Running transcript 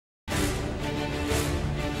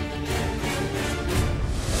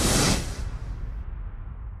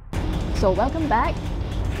So welcome back.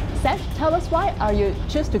 Seth, tell us why are you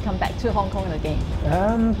choose to come back to Hong Kong again?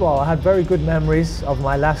 Well, I had very good memories of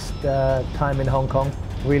my last time in Hong Kong.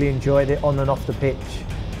 Really enjoyed it on and off the pitch.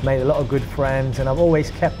 Made a lot of good friends, and I've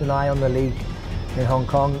always kept an eye on the league in Hong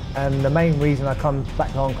Kong. And the main reason I come back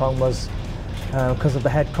to Hong Kong was because of the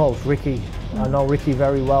head coach, Ricky. I know Ricky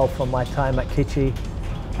very well from my time at Kitchee,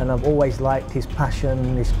 and I've always liked his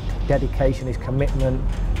passion, his dedication, his commitment,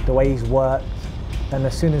 the way he's worked. And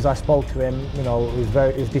as soon as I spoke to him, you know,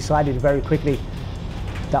 it was decided very quickly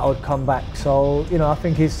that I would come back. So, you know, I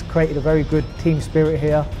think he's created a very good team spirit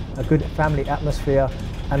here, a good family atmosphere,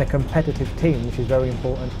 and a competitive team, which is very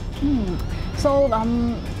important. So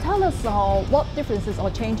tell us what differences or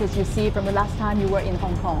changes you see from the last time you were in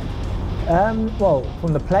Hong Kong? Well,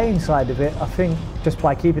 from the playing side of it, I think just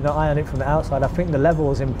by keeping an eye on it from the outside, I think the level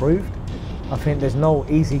has improved. I think there's no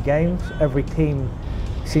easy games. Every team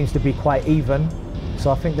seems to be quite even. So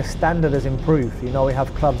I think the standard has improved. You know, we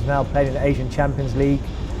have clubs now playing in the Asian Champions League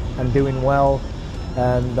and doing well.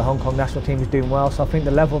 The Hong Kong national team is doing well. So I think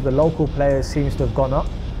the level of the local players seems to have gone up.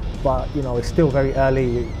 But, you know, it's still very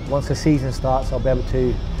early. Once the season starts, I'll be able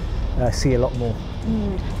to see a lot more.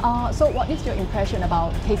 So what is your impression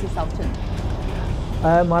about KCSOUTHERN?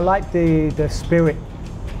 I like the spirit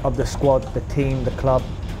of the squad, the team, the club.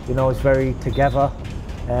 You know, it's very together.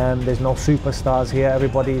 There's no superstars here.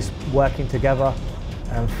 Everybody's working together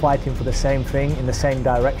and fighting for the same thing in the same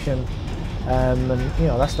direction. And you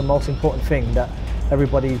know, that's the most important thing, that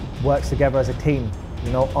everybody works together as a team,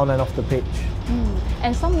 you know, on and off the pitch.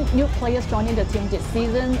 And some new players joining the team this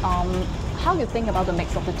season. How do you think about the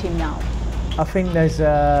mix of the team now? I think there's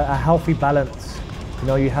a healthy balance. You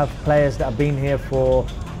know, you have players that have been here for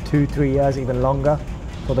 2-3 years, even longer.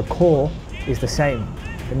 So the core is the same.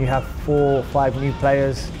 And you have 4 or 5 new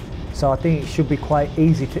players. So I think it should be quite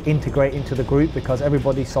easy to integrate into the group because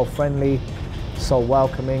everybody's so friendly, so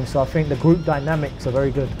welcoming. So I think the group dynamics are very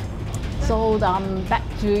good. So back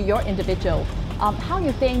to your individual, how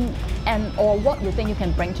you think or what you think you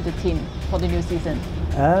can bring to the team for the new season?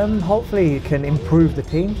 Hopefully it can improve the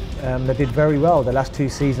team. They did very well the last 2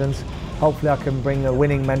 seasons. Hopefully I can bring a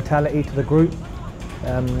winning mentality to the group.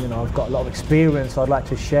 You know, I've got a lot of experience, so I'd like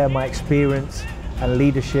to share my experience and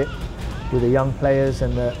leadership with the young players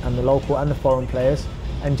and the local and the foreign players,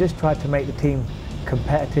 and just try to make the team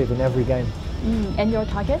competitive in every game. And your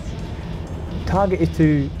targets? Target is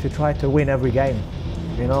to try to win every game.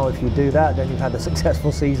 You know, if you do that, then you've had a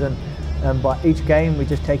successful season. But each game, we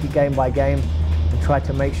just take it game by game and try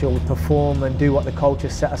to make sure we perform and do what the coach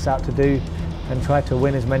has set us out to do, and try to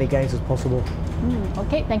win as many games as possible.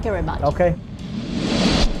 Okay, thank you very much. Okay.